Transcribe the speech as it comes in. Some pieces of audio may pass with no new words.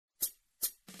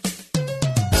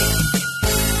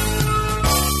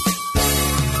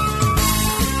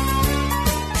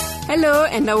Hello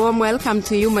and a warm welcome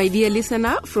to you, my dear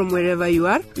listener, from wherever you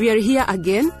are. We are here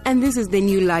again, and this is the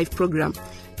New Life program.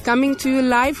 Coming to you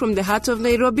live from the heart of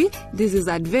Nairobi, this is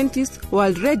Adventist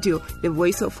World Radio, the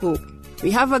voice of hope.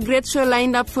 We have a great show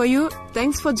lined up for you.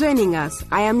 Thanks for joining us.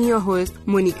 I am your host,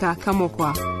 Monica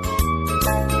Kamokwa.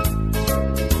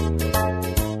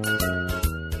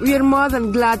 We are more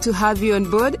than glad to have you on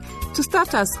board. To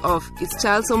start us off, it's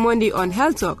Charles Omondi on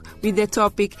Health Talk with the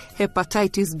topic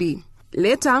Hepatitis B.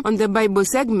 Later on the Bible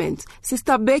segment,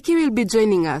 Sister Becky will be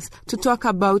joining us to talk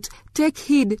about Take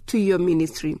Heed to Your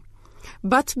Ministry.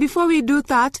 But before we do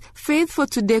that, Faith for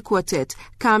Today Quartet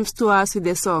comes to us with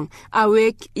the song,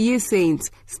 Awake Ye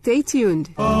Saints. Stay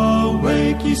tuned.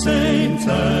 Awake ye saints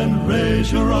and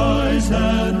raise your eyes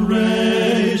and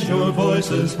raise your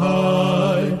voices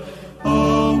high.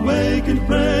 Awake and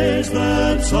praise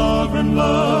that sovereign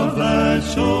love that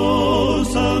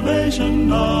shows salvation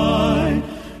nigh.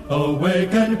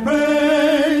 Awake and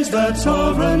praise that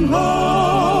sovereign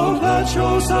love that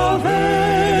shows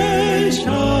salvation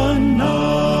nigh.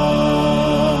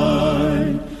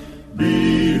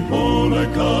 Behold, I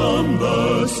come,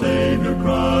 the Savior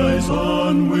cries,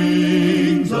 on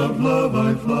wings of love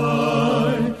I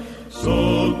fly.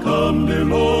 So come, dear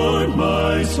Lord,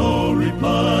 my soul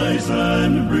replies,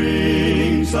 and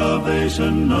bring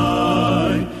salvation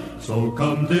nigh. So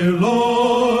come, dear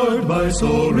Lord, my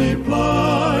soul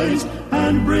replies,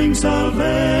 and bring salvation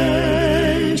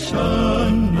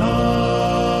nigh.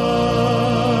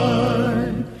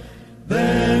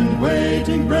 Then,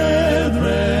 waiting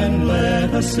brethren,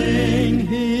 let us sing,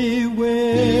 He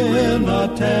will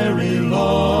not tarry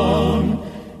long,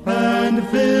 and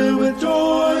fill with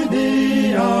joy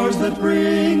the hours that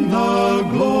bring the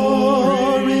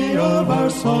glory of our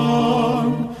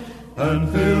song. And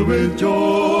fill with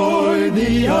joy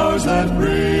the hours that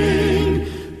bring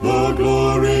the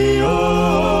glory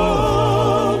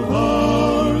of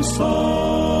our song.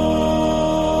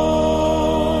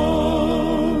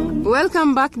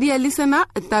 Welcome back, dear listener.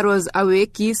 That was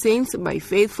Awake Ye Saints by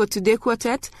Faith for Today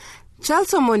Quartet.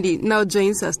 Charles Omondi now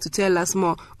joins us to tell us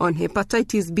more on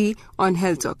Hepatitis B on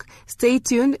Health Talk. Stay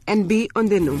tuned and be on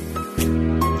the know.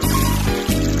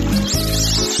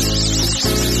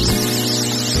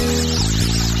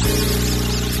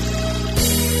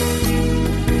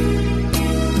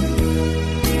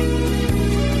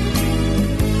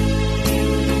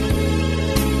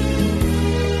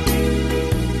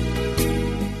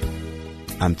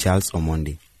 I'm Charles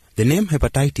Omondi. The name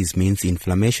hepatitis means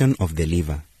inflammation of the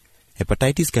liver.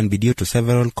 Hepatitis can be due to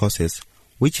several causes,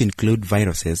 which include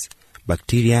viruses,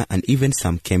 bacteria, and even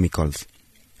some chemicals.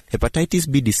 Hepatitis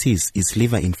B disease is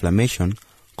liver inflammation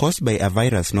caused by a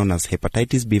virus known as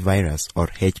hepatitis B virus or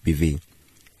HBV.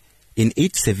 In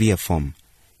its severe form,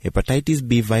 hepatitis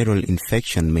B viral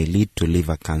infection may lead to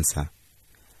liver cancer.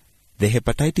 The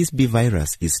hepatitis B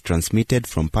virus is transmitted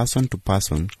from person to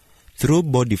person through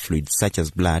body fluids such as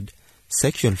blood,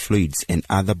 sexual fluids, and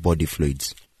other body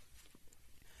fluids.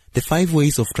 The 5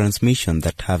 ways of transmission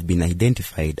that have been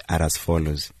identified are as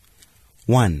follows.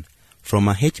 1. From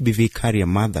a HBV carrier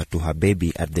mother to her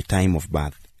baby at the time of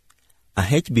birth. A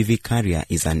HBV carrier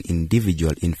is an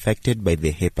individual infected by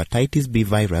the hepatitis B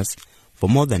virus for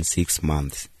more than 6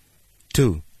 months.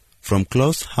 2. From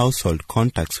close household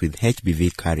contacts with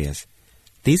HBV carriers.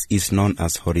 This is known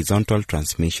as horizontal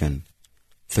transmission.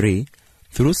 3.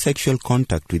 Through sexual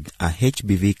contact with a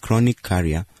HBV chronic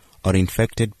carrier or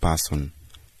infected person.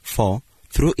 4.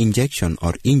 Through injection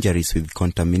or injuries with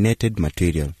contaminated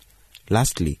material.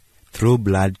 Lastly, through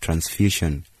blood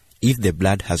transfusion, if the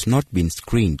blood has not been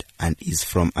screened and is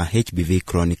from a HBV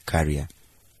chronic carrier.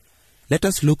 Let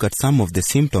us look at some of the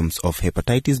symptoms of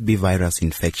hepatitis B virus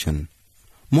infection.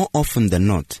 More often than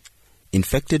not,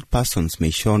 infected persons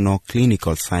may show no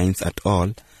clinical signs at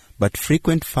all, but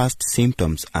frequent first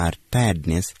symptoms are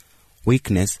tiredness,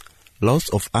 weakness, loss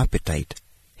of appetite,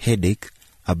 headache,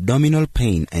 abdominal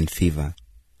pain, and fever.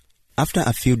 After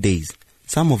a few days,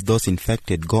 some of those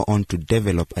infected go on to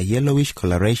develop a yellowish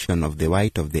coloration of the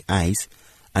white of the eyes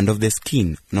and of the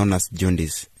skin known as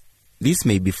jaundice. This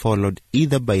may be followed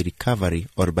either by recovery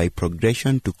or by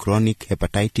progression to chronic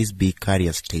hepatitis B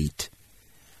carrier state.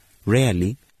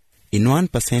 Rarely, in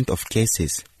 1% of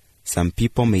cases, some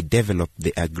people may develop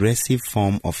the aggressive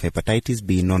form of hepatitis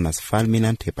B known as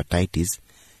fulminant hepatitis,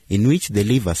 in which the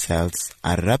liver cells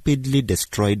are rapidly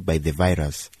destroyed by the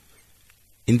virus.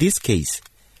 In this case,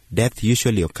 death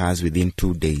usually occurs within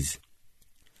 2 days.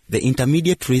 The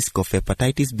intermediate risk of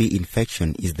hepatitis B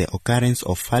infection is the occurrence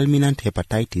of fulminant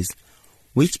hepatitis,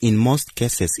 which in most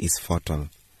cases is fatal.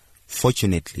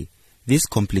 Fortunately, this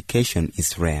complication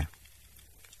is rare.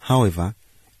 However,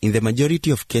 In the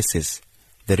majority of cases,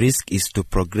 the risk is to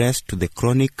progress to the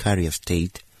chronic carrier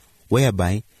state,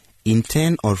 whereby in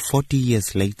 10 or 40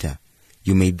 years later,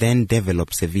 you may then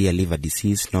develop severe liver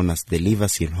disease known as the liver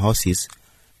cirrhosis,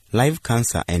 live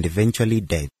cancer, and eventually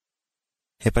death.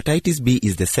 Hepatitis B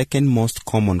is the second most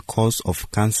common cause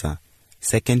of cancer,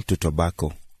 second to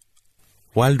tobacco.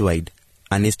 Worldwide,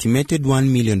 an estimated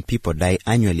 1 million people die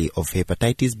annually of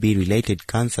hepatitis B-related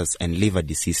cancers and liver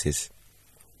diseases.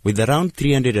 With around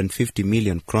 350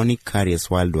 million chronic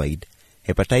carriers worldwide,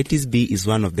 hepatitis B is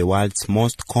one of the world's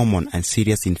most common and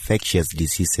serious infectious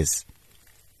diseases.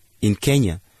 In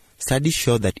Kenya, studies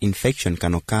show that infection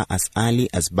can occur as early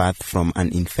as birth from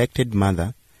an infected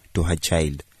mother to her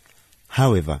child.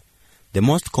 However, the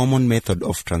most common method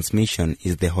of transmission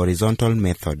is the horizontal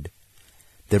method.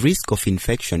 The risk of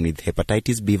infection with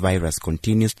hepatitis B virus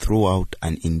continues throughout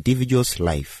an individual's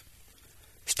life.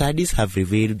 Studies have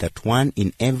revealed that 1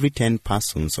 in every 10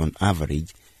 persons on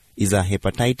average is a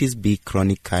hepatitis B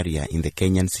chronic carrier in the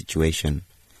Kenyan situation.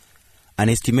 An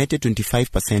estimated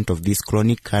 25% of these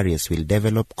chronic carriers will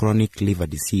develop chronic liver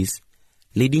disease,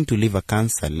 leading to liver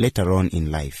cancer later on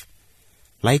in life.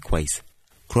 Likewise,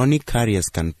 chronic carriers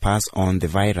can pass on the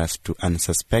virus to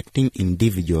unsuspecting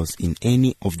individuals in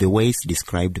any of the ways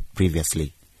described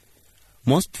previously.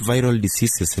 Most viral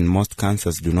diseases and most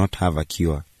cancers do not have a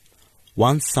cure.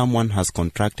 Once someone has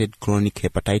contracted chronic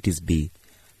hepatitis B,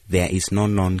 there is no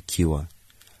known cure.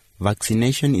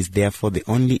 Vaccination is therefore the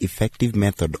only effective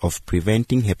method of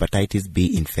preventing hepatitis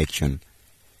B infection.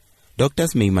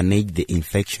 Doctors may manage the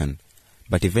infection,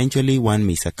 but eventually one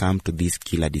may succumb to this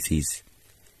killer disease.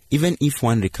 Even if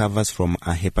one recovers from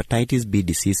a hepatitis B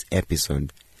disease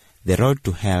episode, the road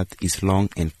to health is long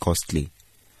and costly.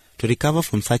 To recover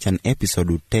from such an episode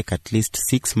would take at least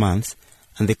 6 months,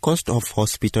 and the cost of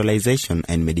hospitalization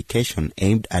and medication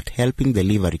aimed at helping the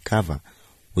liver recover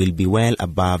will be well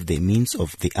above the means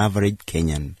of the average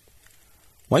Kenyan.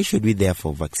 Why should we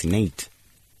therefore vaccinate?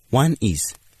 One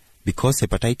is because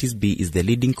hepatitis B is the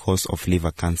leading cause of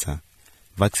liver cancer.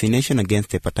 Vaccination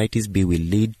against hepatitis B will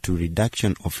lead to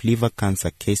reduction of liver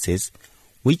cancer cases,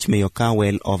 which may occur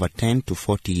well over 10 to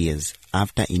 40 years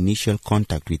after initial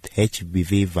contact with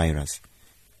HBV virus.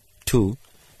 2.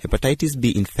 Hepatitis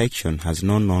B infection has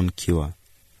no known cure.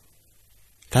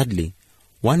 Thirdly,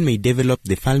 one may develop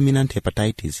the fulminant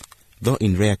hepatitis, though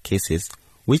in rare cases,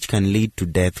 which can lead to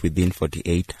death within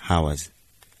 48 hours.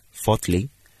 Fourthly,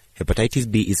 hepatitis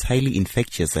B is highly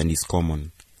infectious and is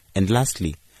common. And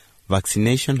lastly,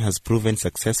 vaccination has proven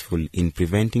successful in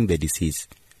preventing the disease,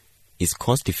 is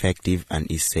cost-effective, and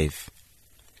is safe.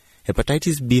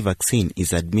 Hepatitis B vaccine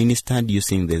is administered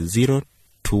using the 0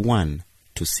 to 1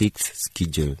 to 6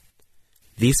 schedule.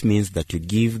 This means that you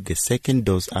give the second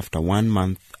dose after 1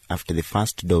 month after the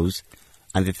first dose,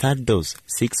 and the third dose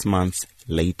 6 months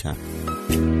later.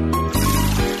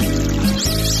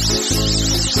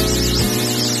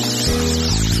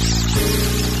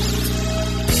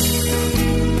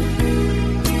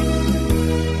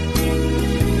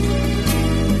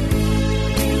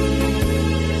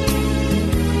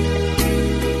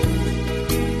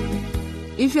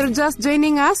 If you're just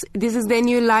joining us, this is the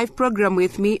new live program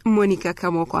with me, Monica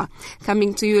Kamokwa,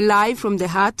 coming to you live from the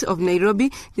heart of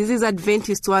Nairobi. This is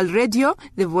Adventist World Radio,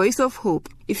 the voice of hope.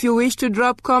 If you wish to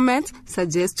drop comments,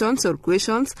 suggestions, or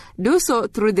questions, do so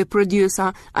through the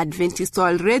producer, Adventist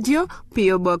World Radio,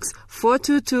 PO Box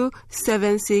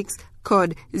 42276,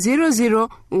 code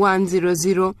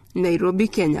 00100, Nairobi,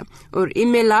 Kenya, or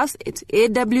email us at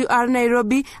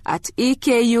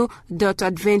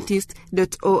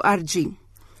awrnairobi@eku.adventist.org.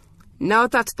 Now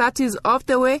that is off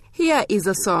the way, here is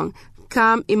a song,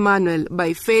 Come Emmanuel,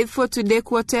 by Faithful Today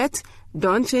Quartet.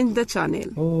 Don't change the channel.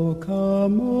 O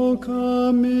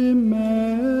come, Emmanuel,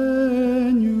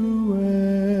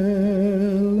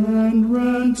 and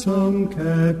ransom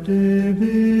captive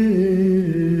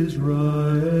Israel,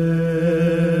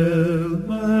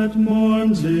 that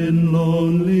mourns in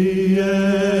lonely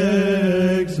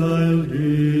exile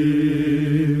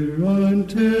here,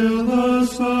 until the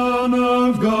Son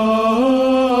of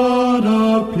God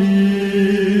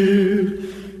appeared.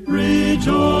 Rejoice,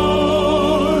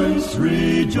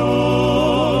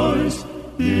 rejoice,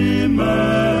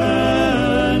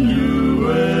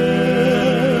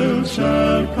 Emmanuel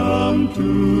shall come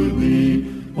to thee,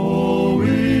 O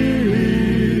Israel.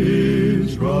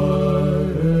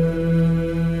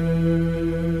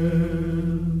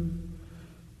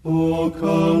 O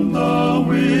come thou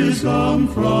wisdom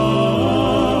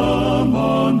from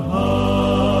on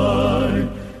high,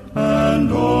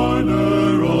 and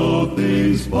order all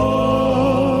things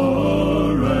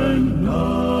far and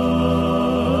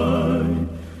nigh,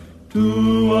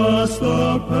 to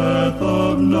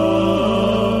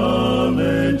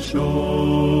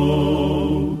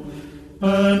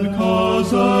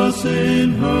us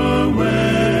in her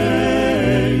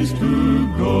ways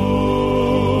to go.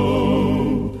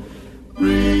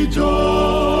 Rejoice,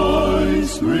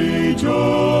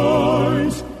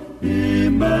 rejoice,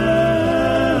 Emmanuel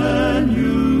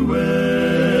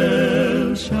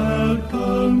shall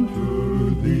come to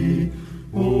thee,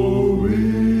 O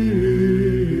Israel.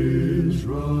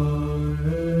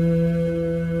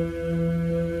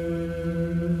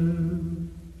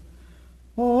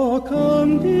 O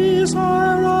come,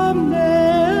 desire of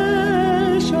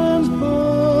nations,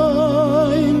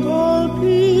 bind all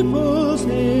peoples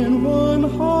in one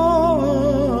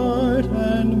heart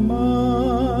and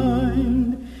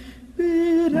mind.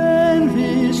 Bid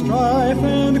envy, strife,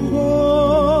 and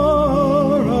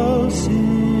quarrel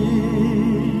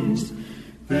cease.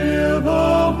 Fill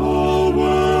the whole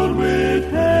world with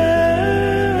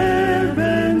heaven's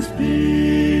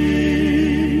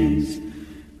peace.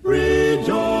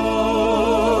 Rejoice,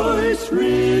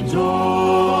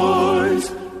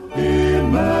 rejoice,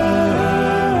 Emmanuel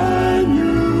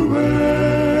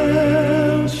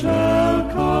shall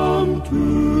come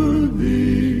to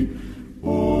thee,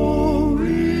 O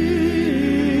Israel.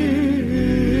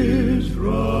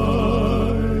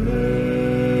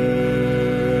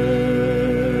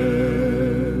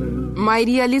 My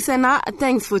dear listener,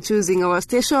 thanks for choosing our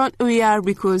station. We are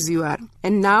because you are.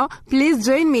 And now, please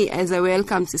join me as I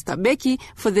welcome Sister Becky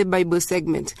for the Bible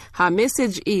segment. Her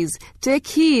message is, take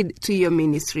heed to your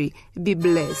ministry. Be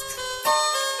blessed.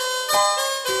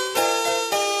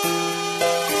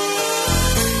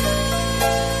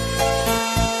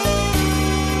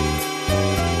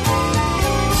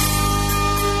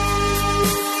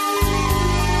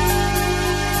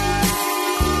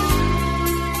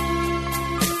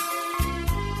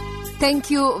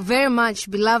 Thank you very much,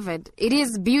 beloved. It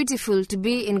is beautiful to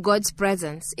be in God's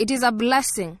presence. It is a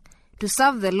blessing to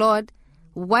serve the Lord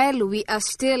while we are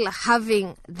still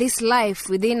having this life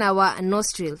within our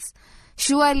nostrils.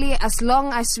 Surely, as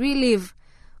long as we live,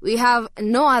 we have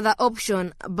no other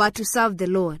option but to serve the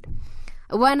Lord.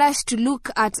 I want us to look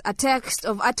at a text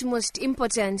of utmost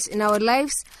importance in our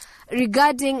lives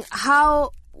regarding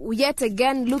how, yet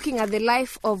again, looking at the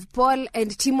life of Paul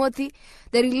and Timothy,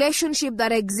 the relationship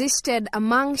that existed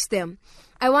amongst them.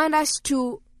 I want us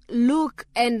to look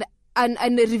and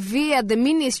revere the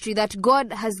ministry that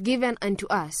God has given unto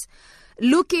us.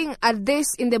 Looking at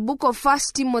this in the book of 1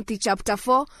 Timothy chapter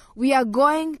 4, we are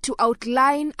going to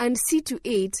outline and see to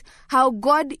it how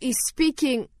God is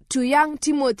speaking to young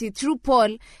Timothy through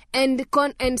Paul and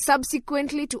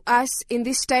subsequently to us in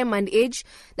this time and age,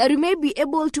 that we may be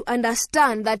able to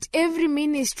understand that every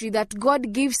ministry that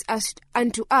God gives us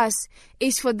unto us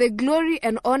is for the glory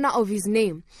and honor of His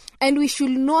name. And we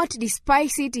should not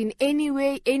despise it in any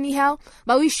way, anyhow,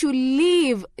 but we should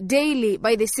live daily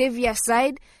by the Savior's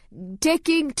side,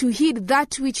 taking to heed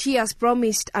that which He has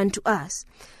promised unto us.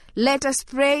 Let us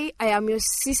pray. I am your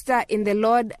sister in the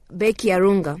Lord, Becky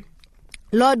Arunga.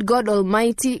 Lord God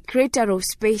Almighty, creator of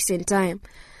space and time,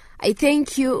 I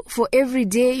thank you for every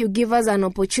day you give us an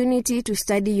opportunity to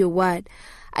study your word.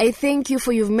 I thank you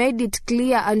for you've made it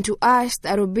clear unto us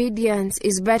that obedience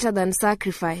is better than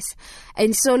sacrifice.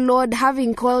 And so, Lord,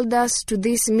 having called us to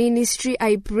this ministry,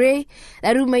 I pray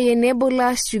that you may enable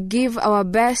us to give our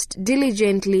best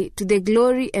diligently to the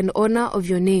glory and honor of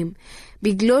your name.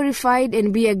 Be glorified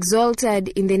and be exalted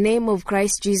in the name of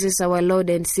Christ Jesus, our Lord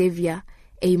and Savior.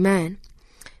 Amen.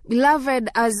 Beloved,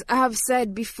 as I have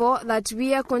said before, that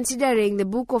we are considering the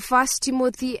book of 1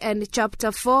 Timothy and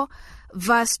chapter 4,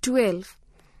 verse 12.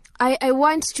 I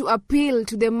want to appeal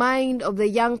to the mind of the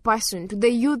young person, to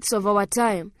the youths of our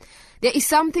time. There is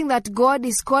something that God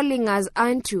is calling us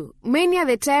unto. Many are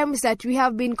the times that we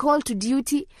have been called to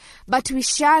duty, but we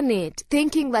shun it,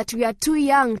 thinking that we are too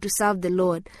young to serve the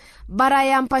Lord. But I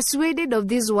am persuaded of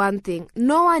this one thing.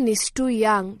 No one is too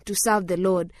young to serve the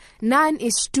Lord. None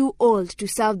is too old to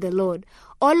serve the Lord.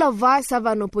 All of us have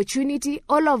an opportunity,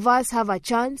 all of us have a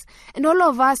chance, and all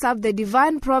of us have the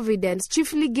divine providence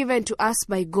chiefly given to us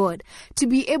by God to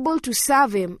be able to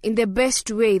serve Him in the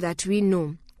best way that we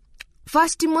know. 1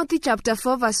 Timothy chapter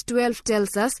 4 verse 12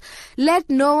 tells us, let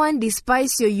no one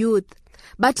despise your youth,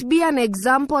 but be an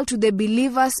example to the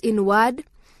believers in word,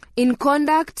 in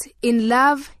conduct, in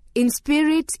love, in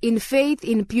spirit, in faith,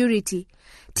 in purity.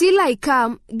 Till I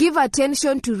come, give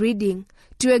attention to reading,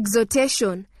 to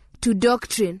exhortation, to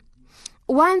doctrine.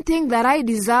 One thing that I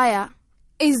desire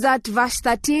is that verse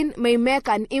 13 may make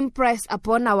an impress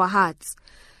upon our hearts.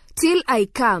 Till I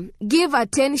come, give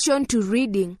attention to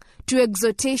reading, to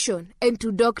exhortation, and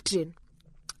to doctrine.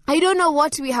 I don't know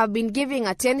what we have been giving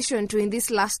attention to in these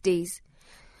last days.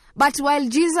 But while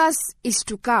Jesus is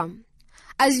to come,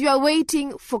 as you are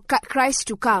waiting for Christ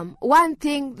to come, one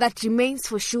thing that remains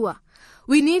for sure,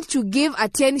 we need to give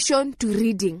attention to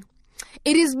reading.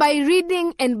 It is by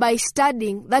reading and by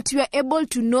studying that we are able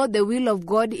to know the will of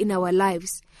God in our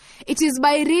lives. It is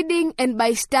by reading and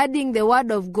by studying the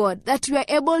Word of God that we are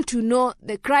able to know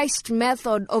the Christ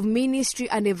method of ministry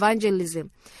and evangelism.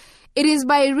 It is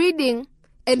by reading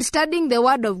and studying the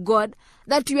Word of God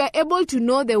that we are able to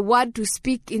know the word to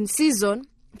speak in season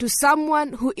to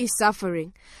someone who is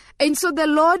suffering. And so the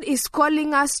Lord is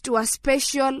calling us to a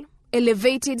special,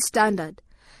 elevated standard.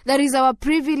 That is our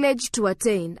privilege to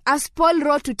attain. As Paul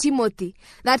wrote to Timothy,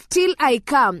 that till I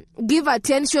come, give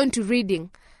attention to reading.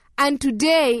 And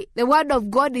today, the word of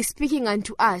God is speaking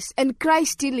unto us, and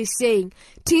Christ still is saying,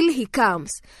 till he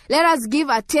comes, let us give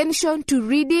attention to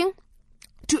reading,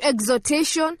 to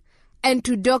exhortation, and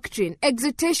to doctrine.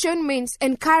 Exhortation means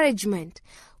encouragement,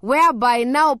 whereby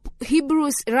now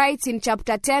Hebrews writes in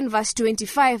chapter 10 verse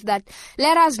 25 that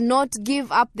let us not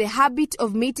give up the habit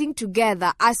of meeting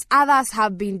together as others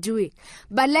have been doing,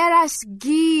 but let us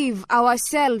give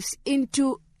ourselves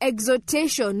into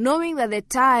exhortation, knowing that the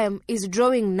time is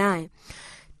drawing nigh.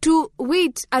 To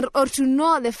wit or to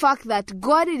know the fact that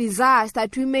God desires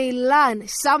that we may learn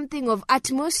something of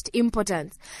utmost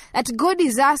importance. That God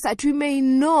desires that we may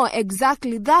know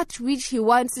exactly that which he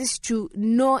wants us to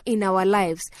know in our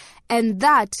lives. And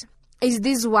that is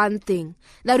this one thing,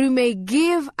 that we may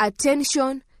give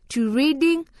attention to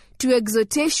reading, to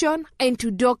exhortation, and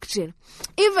to doctrine.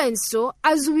 Even so,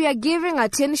 as we are giving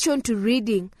attention to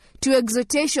reading, to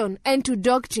exhortation, and to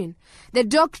doctrine, the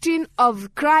doctrine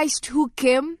of Christ who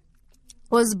came,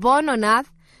 was born on earth,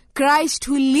 Christ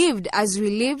who lived as we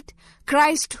lived,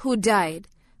 Christ who died,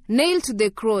 nailed to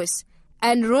the cross,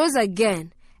 and rose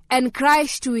again, and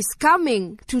Christ who is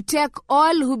coming to take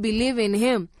all who believe in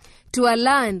him to a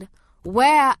land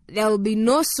where there will be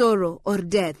no sorrow or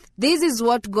death. This is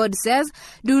what God says.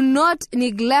 Do not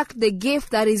neglect the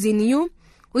gift that is in you,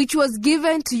 which was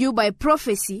given to you by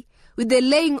prophecy, with the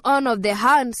laying on of the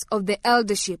hands of the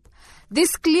eldership.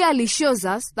 This clearly shows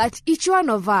us that each one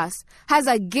of us has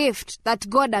a gift that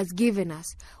God has given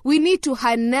us. We need to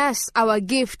harness our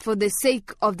gift for the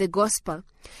sake of the gospel.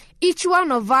 Each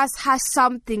one of us has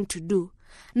something to do.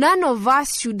 None of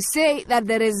us should say that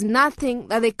there is nothing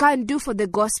that they can't do for the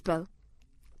gospel.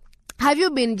 Have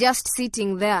you been just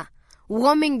sitting there,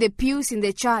 warming the pews in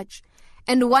the church,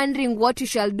 and wondering what you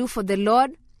shall do for the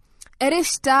Lord? It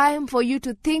is time for you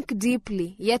to think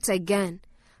deeply yet again.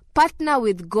 Partner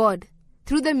with God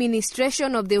through the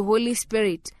ministration of the Holy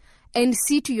Spirit and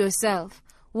see to yourself,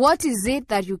 what is it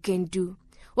that you can do?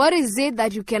 What is it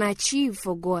that you can achieve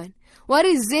for God? What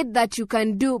is it that you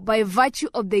can do by virtue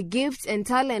of the gifts and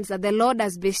talents that the Lord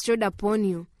has bestowed upon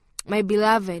you? My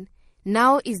beloved,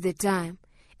 now is the time.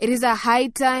 It is a high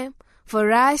time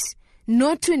for us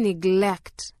not to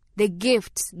neglect the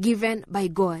gifts given by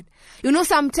God. You know,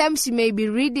 sometimes you may be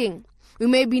reading, we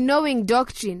may be knowing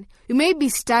doctrine, we may be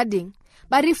studying,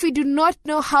 but if we do not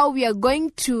know how we are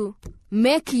going to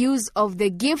make use of the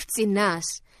gifts in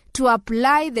us to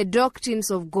apply the doctrines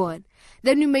of God,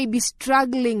 then we may be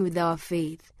struggling with our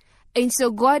faith. And so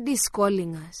God is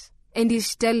calling us and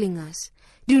is telling us,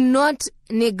 do not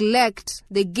neglect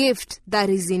the gift that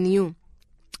is in you.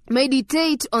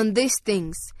 Meditate on these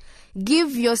things.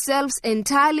 Give yourselves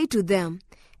entirely to them,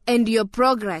 and your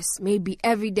progress may be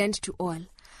evident to all.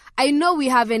 I know we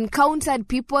have encountered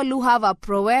people who have a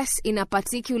prowess in a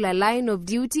particular line of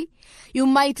duty. You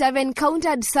might have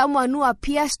encountered someone who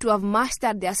appears to have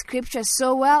mastered their scriptures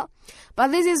so well, but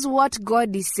this is what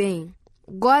God is saying.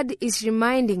 God is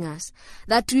reminding us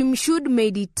that we should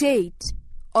meditate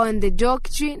on the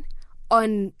doctrine,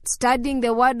 on studying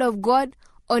the Word of God,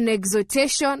 on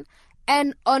exhortation,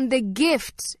 and on the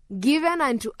gift given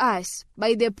unto us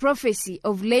by the prophecy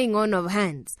of laying on of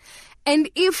hands. And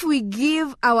if we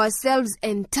give ourselves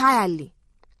entirely,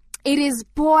 it is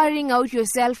pouring out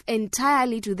yourself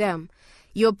entirely to them,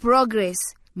 your progress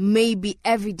may be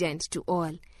evident to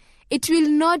all. It will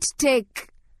not take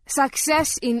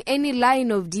success in any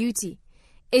line of duty.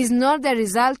 It is not the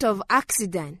result of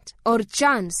accident or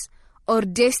chance or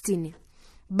destiny,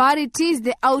 but it is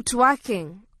the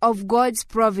outworking of God's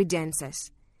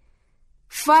providences.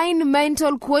 Fine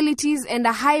mental qualities and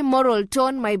a high moral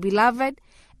tone, my beloved,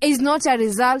 is not a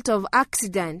result of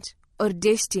accident or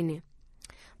destiny,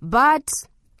 but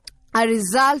a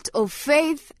result of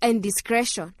faith and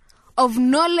discretion, of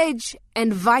knowledge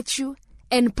and virtue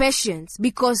and patience,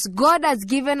 because God has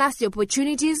given us the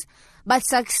opportunities, but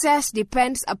success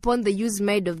depends upon the use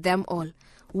made of them all.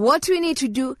 What we need to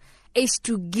do is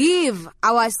to give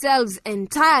ourselves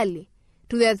entirely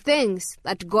to the things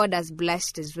that God has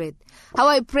blessed us with. How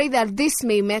I pray that this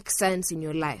may make sense in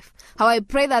your life. How I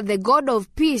pray that the God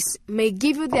of peace may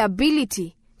give you the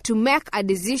ability to make a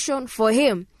decision for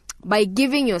Him by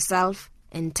giving yourself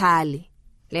entirely.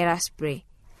 Let us pray.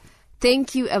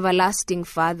 Thank you, everlasting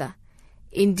Father.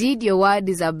 Indeed, your word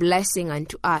is a blessing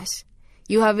unto us.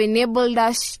 You have enabled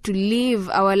us to live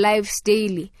our lives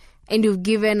daily, and you've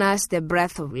given us the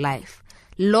breath of life.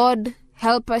 Lord,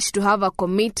 help us to have a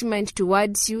commitment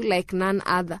towards you like none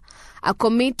other, a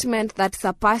commitment that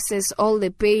surpasses all the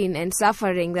pain and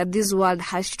suffering that this world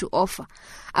has to offer,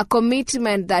 a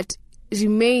commitment that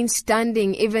remains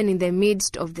standing even in the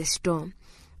midst of the storm.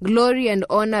 Glory and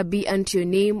honor be unto your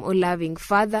name, O loving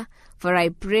Father, for I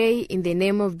pray in the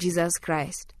name of Jesus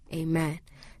Christ. Amen.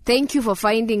 Thank you for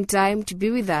finding time to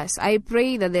be with us. I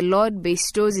pray that the Lord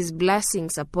bestows His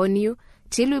blessings upon you.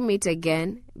 Till we meet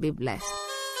again, be blessed.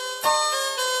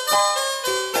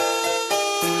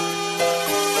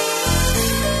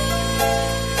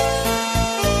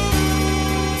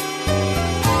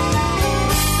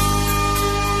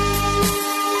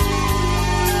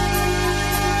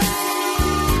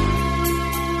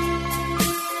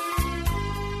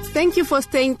 Thank you for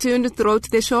staying tuned throughout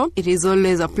the show. It is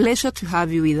always a pleasure to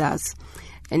have you with us.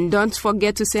 And don't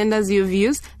forget to send us your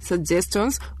views,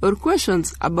 suggestions, or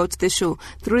questions about the show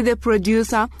through the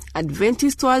producer,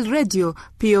 Adventist World Radio,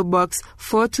 P.O. Box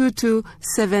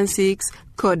 42276,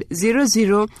 code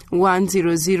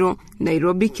 00100,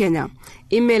 Nairobi, Kenya.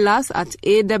 Email us at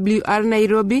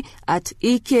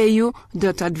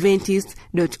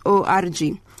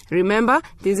awrnairobi@eku.adventist.org. Remember,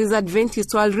 this is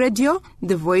Adventist World Radio,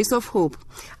 the voice of hope.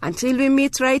 Until we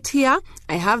meet right here,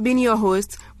 I have been your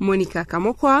host, Monica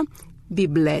Kamokwa. Be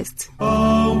blessed.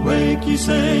 Awake, ye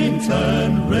saints,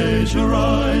 and raise your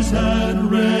eyes,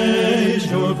 and raise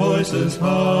your voices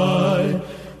high.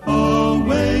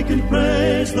 Awake and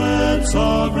praise that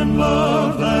sovereign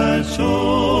love that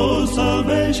shows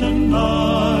salvation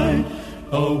nigh.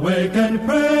 Awake and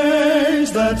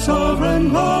praise that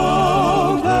sovereign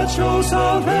love that shows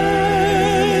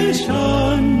salvation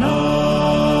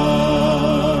nigh.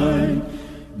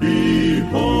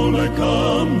 Behold, I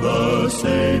come, the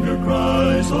Savior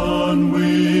cries, on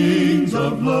wings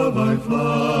of love I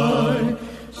fly.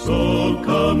 So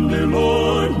come, dear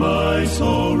Lord, my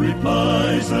soul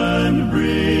replies, and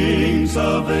bring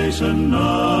salvation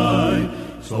nigh.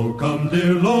 So come,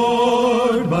 dear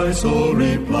Lord, my soul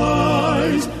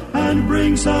replies, and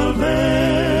bring salvation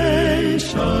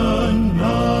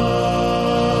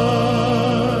nigh.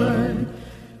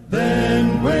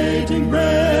 Then, waiting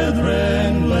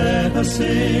brethren, let us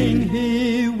sing,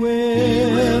 He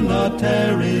will not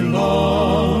tarry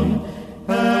long,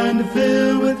 and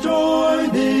fill with joy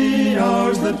the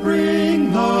hours that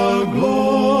bring the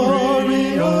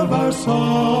glory of our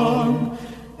song.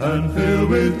 And fill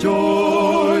with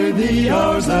joy the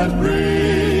hours that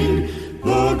bring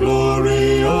the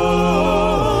glory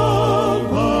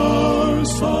of our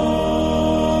song.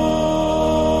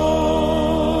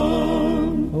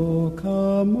 O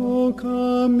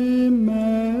come,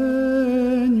 Emmanuel,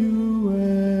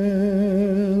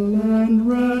 and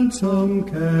ransom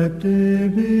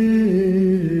captive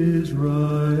Israel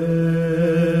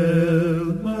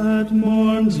that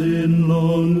mourns in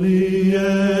lonely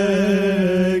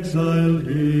exile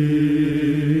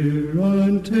here,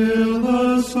 until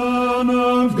the Son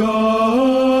of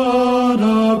God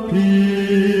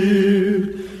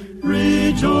appeared.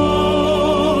 Rejoice,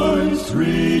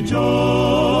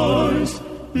 rejoice,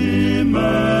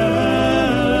 Emmanuel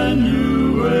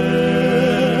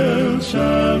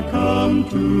shall come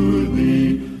to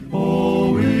thee,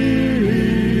 O Israel.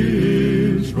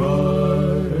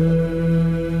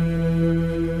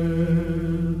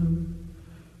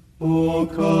 O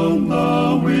come,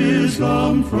 thou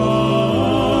wisdom from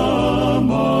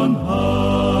on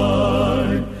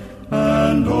high,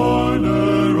 and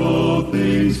order all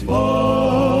things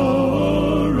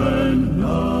far and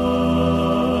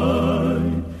nigh.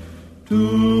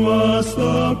 To us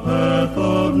the path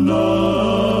of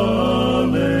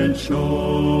knowledge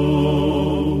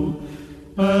show,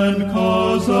 and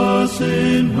cause us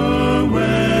in her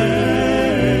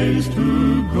ways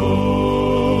to go.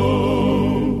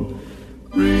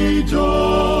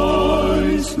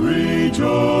 Rejoice,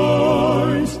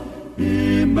 rejoice,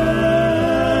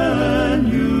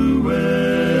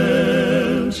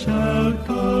 Emmanuel shall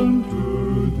come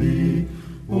to thee,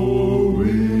 O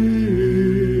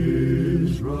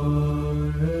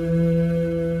Israel.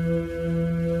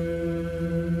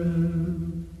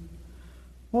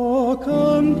 O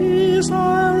come,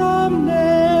 desire of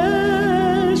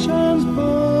nations,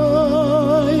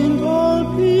 bind all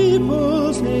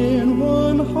peoples in one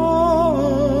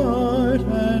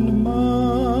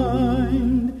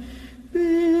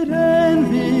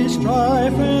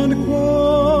strife and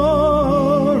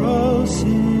quarrel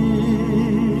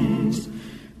cease.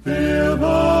 Fill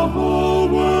the whole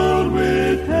world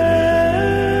with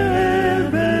heaven's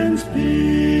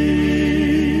peace.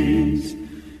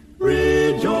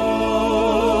 Rejoice,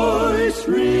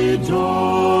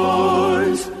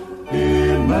 rejoice,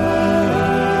 Emmanuel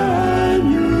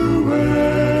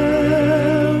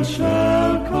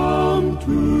shall come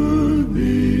to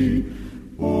thee,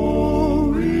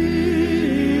 O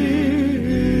Israel.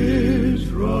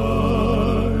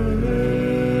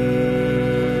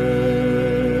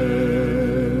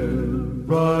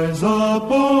 Rise up,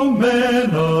 O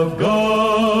men of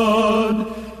God,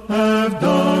 have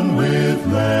done with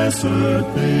lesser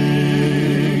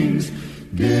things.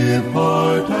 Give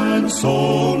heart and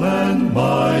soul and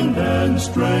mind and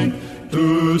strength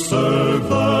to serve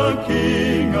the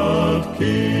King of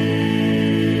Kings.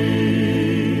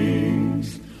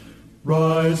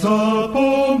 Rise up,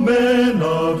 O men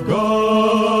of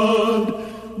God,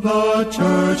 the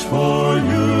church for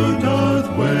you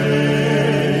doth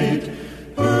wait.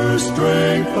 Her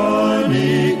strength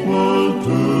unequal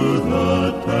to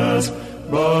the task,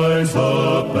 rise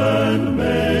up and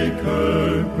make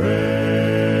her great.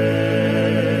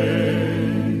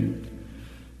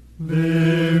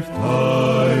 Lift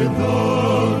high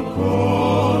the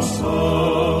cross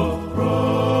of Christ.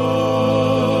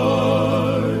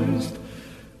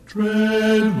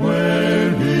 Tread where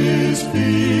his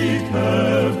feet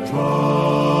have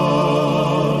trod.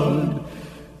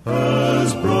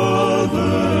 As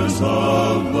brothers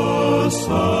of the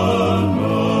Son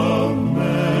of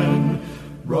Man,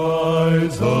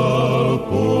 rise up,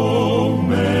 O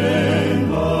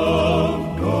men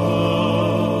of God.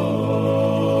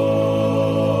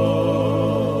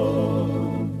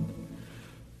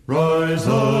 Rise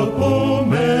up, O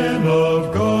men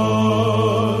of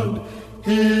God.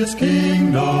 His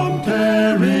kingdom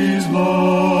tarries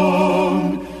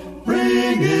long.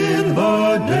 Bring in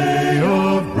the day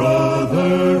of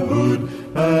brotherhood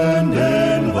and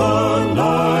end the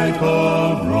night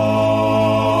of wrong.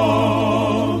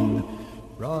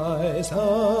 Rise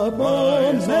up,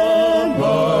 O men,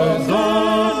 rise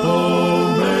up,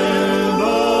 O men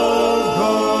of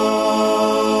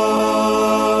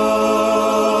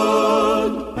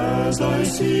God. As I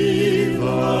see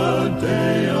the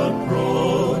day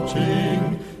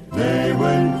approaching, day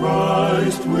when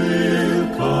Christ will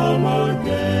come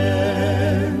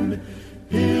again,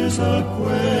 here's a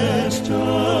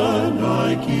question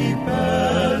I keep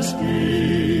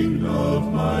asking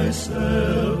of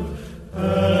myself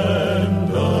and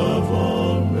of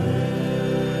all men.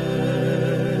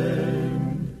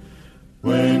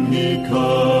 When he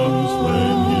comes,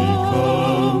 when he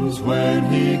comes, when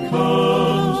he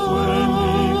comes, when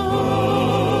he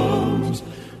comes,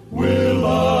 will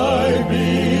I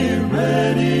be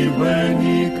ready when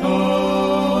he comes?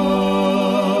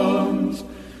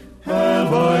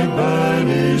 Have I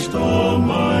banished all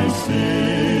my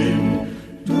sin?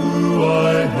 Do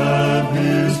I have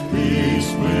his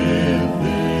peace within?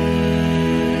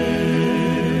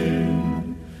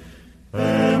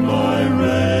 Am I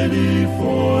ready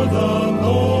for the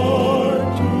Lord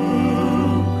to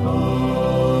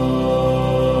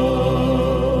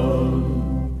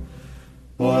come?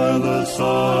 While the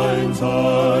signs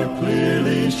are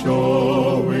clearly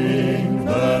showing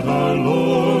that our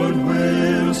Lord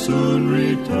will soon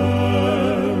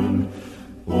return,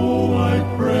 oh, I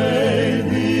pray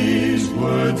these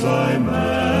words I'm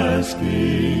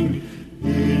asking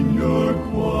in your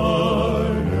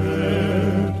quiet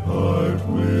heart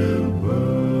will burn.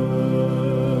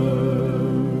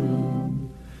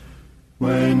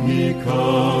 When he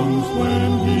comes,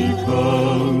 when he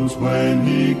comes, when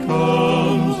he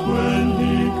comes, when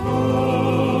he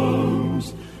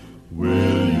comes,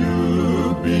 will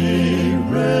you be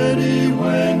ready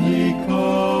when he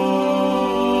comes?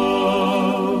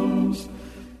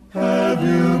 Have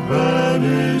you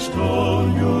banished all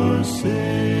your sin?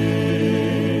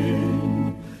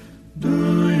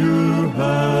 Do you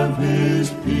have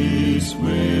his peace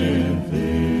within?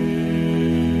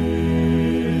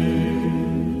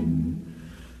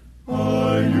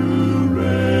 Are you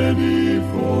ready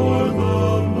for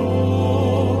the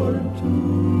Lord to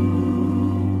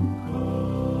come?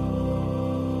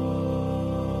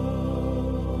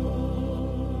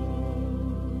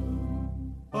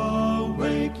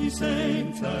 Awake, ye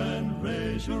saints, and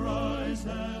raise your eyes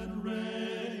and